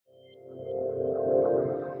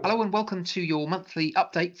Hello and welcome to your monthly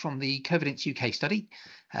update from the COVIDENCE UK study.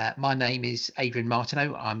 My name is Adrian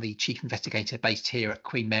Martineau. I'm the Chief Investigator based here at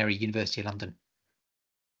Queen Mary, University of London.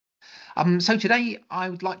 So today I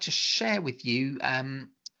would like to share with you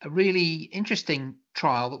a really interesting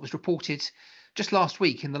trial that was reported just last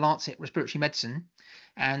week in the Lancet Respiratory Medicine.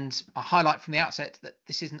 And I highlight from the outset that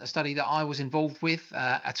this isn't a study that I was involved with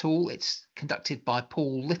at all. It's conducted by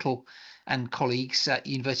Paul Little and colleagues at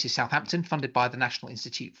University of Southampton, funded by the National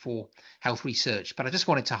Institute for Health Research. But I just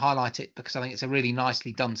wanted to highlight it because I think it's a really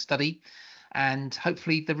nicely done study. And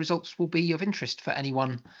hopefully the results will be of interest for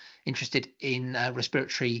anyone interested in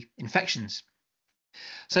respiratory infections.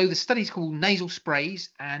 So the study is called Nasal Sprays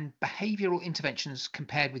and Behavioural Interventions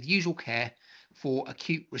Compared with Usual Care for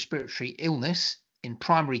Acute Respiratory Illness in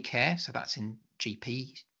Primary Care, so that's in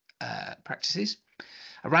GP practices,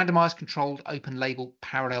 a randomised controlled open label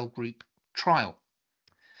parallel group trial.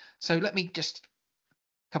 So let me just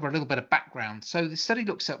cover a little bit of background. So the study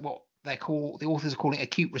looks at what the authors are calling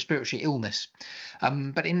acute respiratory illness.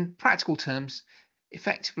 But in practical terms,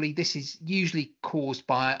 effectively, this is usually caused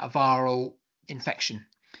by a viral infection.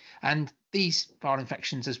 And these viral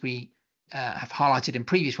infections, as we have highlighted in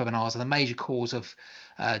previous webinars, are the major cause of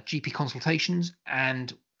GP consultations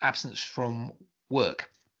and absence from work.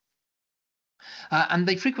 And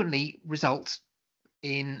they frequently result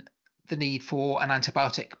in the need for an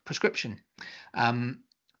antibiotic prescription.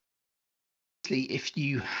 If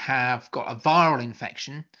you have got a viral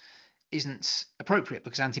infection, isn't appropriate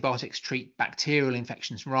because antibiotics treat bacterial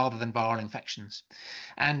infections rather than viral infections.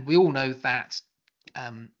 And we all know that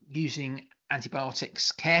using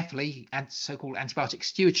antibiotics carefully and so-called antibiotic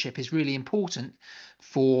stewardship is really important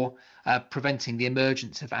for preventing the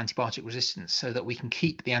emergence of antibiotic resistance so that we can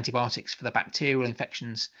keep the antibiotics for the bacterial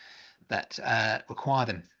infections that require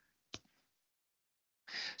them.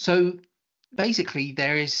 So basically,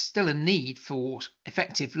 there is still a need for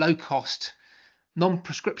effective, low-cost,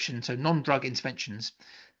 non-prescription, so non-drug interventions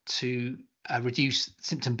to reduce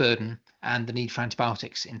symptom burden and the need for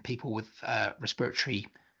antibiotics in people with respiratory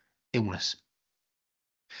illness.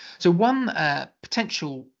 So one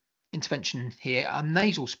potential intervention here are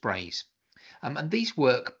nasal sprays. And these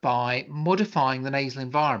work by modifying the nasal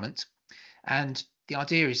environment. And the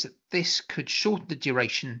idea is that this could shorten the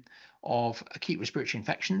duration of acute respiratory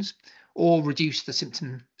infections or reduce the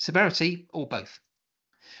symptom severity, or both.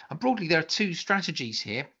 And broadly, there are two strategies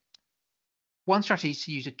here. One strategy is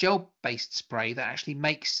to use a gel-based spray that actually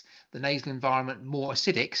makes the nasal environment more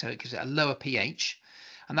acidic, so it gives it a lower pH,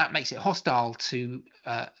 and that makes it hostile to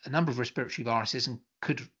a number of respiratory viruses and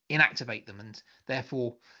could inactivate them and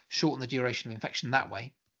therefore shorten the duration of infection that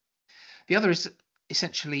way. The other is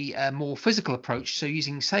essentially a more physical approach, so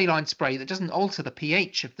using saline spray that doesn't alter the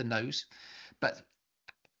pH of the nose, but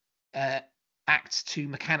acts to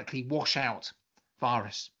mechanically wash out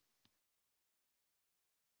virus.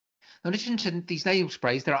 Now, in addition to these nasal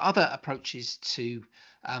sprays, there are other approaches to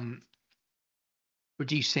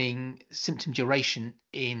reducing symptom duration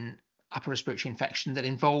in upper respiratory infection that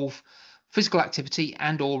involve physical activity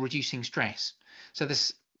and or reducing stress. So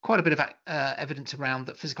there's quite a bit of evidence around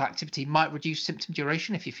that physical activity might reduce symptom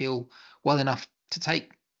duration if you feel well enough to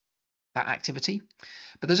take that activity.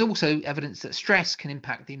 But there's also evidence that stress can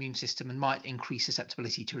impact the immune system and might increase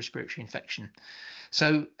susceptibility to respiratory infection.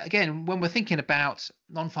 So again, when we're thinking about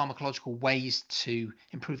non-pharmacological ways to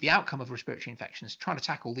improve the outcome of respiratory infections, trying to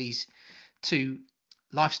tackle these two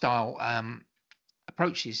lifestyle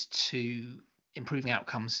approaches to improving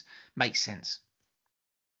outcomes makes sense.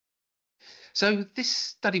 So this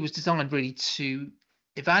study was designed really to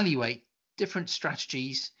evaluate different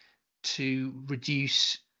strategies to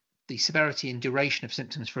reduce the severity and duration of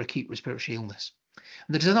symptoms for acute respiratory illness.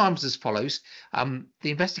 And the design was as follows. The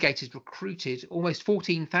investigators recruited almost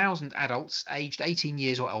 14,000 adults aged 18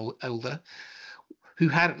 years or older who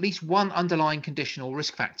had at least one underlying condition or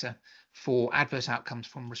risk factor for adverse outcomes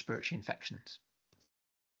from respiratory infections.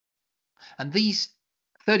 And these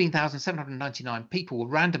 13,799 people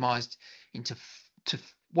were randomized into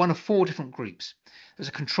one of four different groups. There's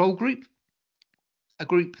a control group, a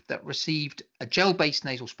group that received a gel-based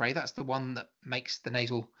nasal spray. That's the one that makes the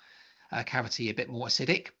nasal cavity a bit more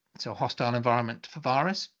acidic, so a hostile environment for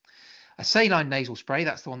virus. A saline nasal spray,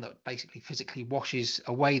 that's the one that basically physically washes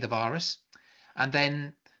away the virus. And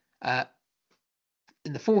then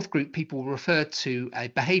in the fourth group, people were referred to a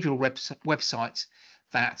behavioural website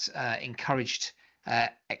that encouraged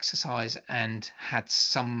exercise and had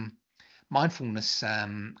some mindfulness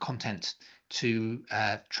content to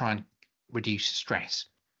try and reduce stress.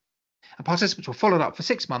 And participants were followed up for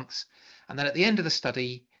 6 months, and then at the end of the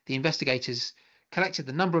study, the investigators collected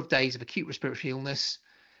the number of days of acute respiratory illness,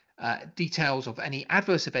 details of any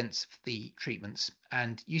adverse events for the treatments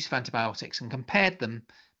and use of antibiotics, and compared them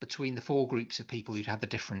between the 4 groups of people who'd had the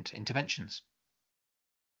different interventions.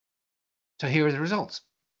 So here are the results.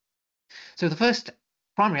 So the first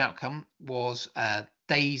primary outcome was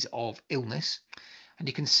days of illness. And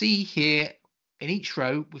you can see here in each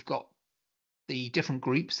row, we've got the different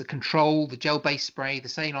groups: the control, the gel-based spray, the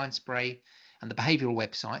saline spray, and the behavioural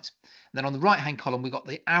website. And then on the right-hand column, we've got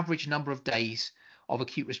the average number of days of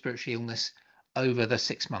acute respiratory illness over the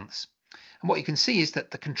 6 months. And what you can see is that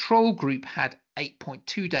the control group had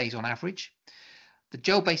 8.2 days on average. The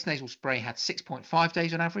gel-based nasal spray had 6.5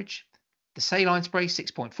 days on average. The saline spray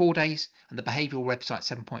 6.4 days, and the behavioural website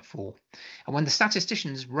 7.4. And when the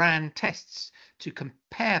statisticians ran tests to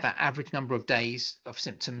compare that average number of days of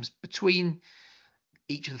symptoms between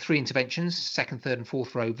each of the 3 interventions, second, third, and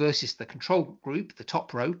fourth row, versus the control group, the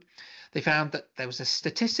top row, they found that there was a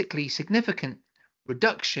statistically significant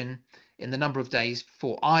reduction in the number of days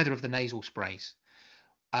for either of the nasal sprays.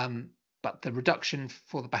 But the reduction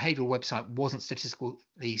for the behavioural website wasn't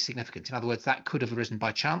statistically significant. In other words, that could have arisen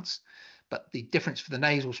by chance, but the difference for the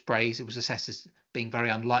nasal sprays, it was assessed as being very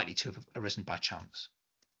unlikely to have arisen by chance.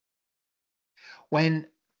 When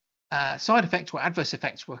side effects or adverse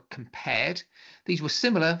effects were compared, these were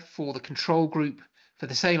similar for the control group, for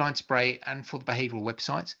the saline spray, and for the behavioural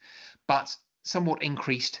website, but somewhat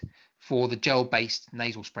increased for the gel-based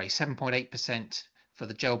nasal spray, 7.8% for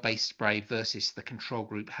the gel-based spray versus the control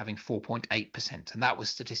group having 4.8%, and that was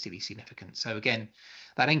statistically significant. So again,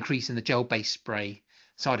 that increase in the gel-based spray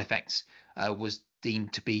side effects was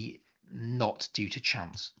deemed to be not due to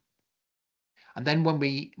chance. And then when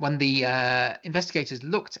the investigators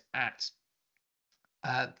looked at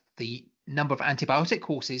the number of antibiotic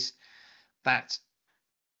courses that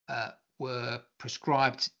were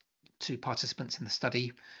prescribed to participants in the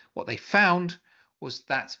study, what they found was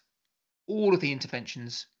that all of the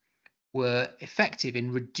interventions were effective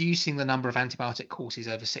in reducing the number of antibiotic courses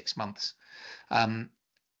over 6 months.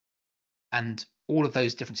 And all of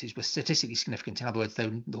those differences were statistically significant. In other words, they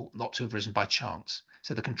were not to have risen by chance.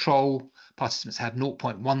 So the control participants had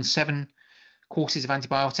 0.17 courses of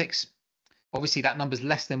antibiotics. Obviously, that number is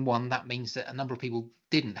less than 1. That means that a number of people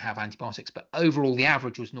didn't have antibiotics, but overall, the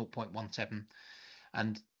average was 0.17.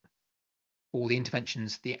 And all the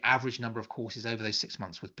interventions, the average number of courses over those 6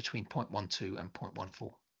 months was between 0.12 and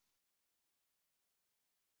 0.14.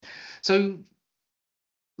 So,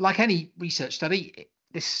 like any research study,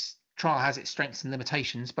 this trial has its strengths and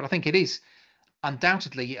limitations, but I think it is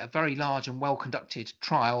undoubtedly a very large and well-conducted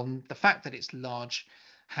trial. And the fact that it's large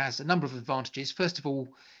has a number of advantages. First of all,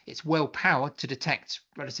 it's well-powered to detect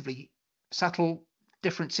relatively subtle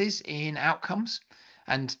differences in outcomes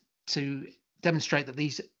and to demonstrate that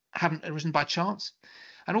these haven't arisen by chance.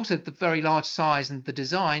 And also the very large size and the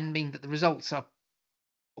design mean that the results are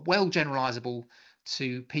well generalizable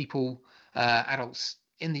to people, adults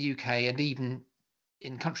in the UK and even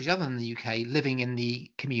in countries other than the UK living in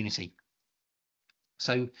the community.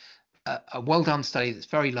 So a well done study that's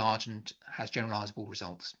very large and has generalizable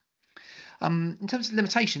results. In terms of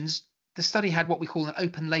limitations, the study had what we call an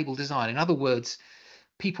open label design. In other words,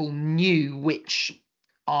 people knew which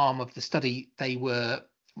arm of the study they were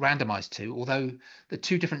randomized to, although the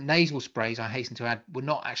 2 different nasal sprays, I hasten to add, were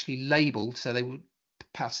not actually labeled, so they would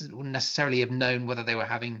perhaps wouldn't necessarily have known whether they were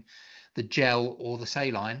having the gel or the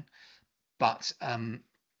saline, but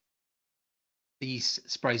these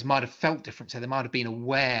sprays might have felt different, so they might have been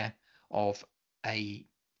aware of a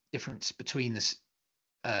difference between the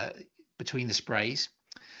sprays.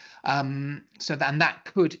 So that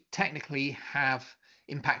could technically have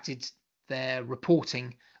impacted their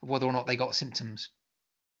reporting of whether or not they got symptoms.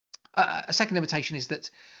 A second limitation is that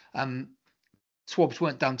swabs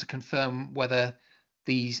weren't done to confirm whether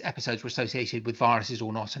these episodes were associated with viruses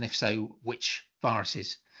or not, and if so, which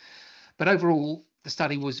viruses. But overall, the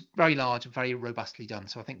study was very large and very robustly done,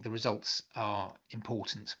 so I think the results are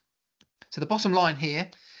important. So the bottom line here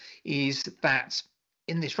is that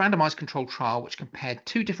in this randomized controlled trial, which compared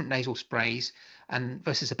 2 different nasal sprays and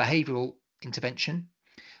versus a behavioural intervention,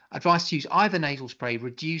 advice to use either nasal spray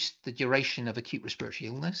reduced the duration of acute respiratory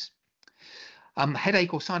illness.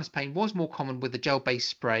 Headache or sinus pain was more common with the gel-based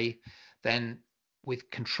spray than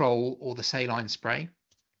with control or the saline spray.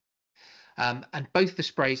 And both the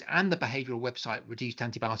sprays and the behavioural website reduced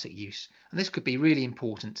antibiotic use. And this could be really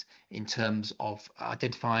important in terms of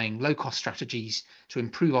identifying low-cost strategies to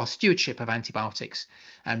improve our stewardship of antibiotics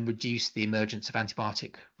and reduce the emergence of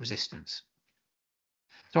antibiotic resistance.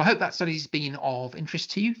 So I hope that study has been of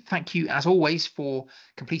interest to you. Thank you, as always, for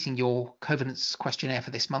completing your COVIDENCE questionnaire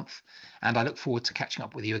for this month, and I look forward to catching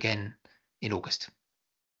up with you again in August.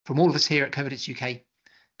 From all of us here at COVIDENCE UK,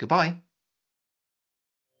 goodbye.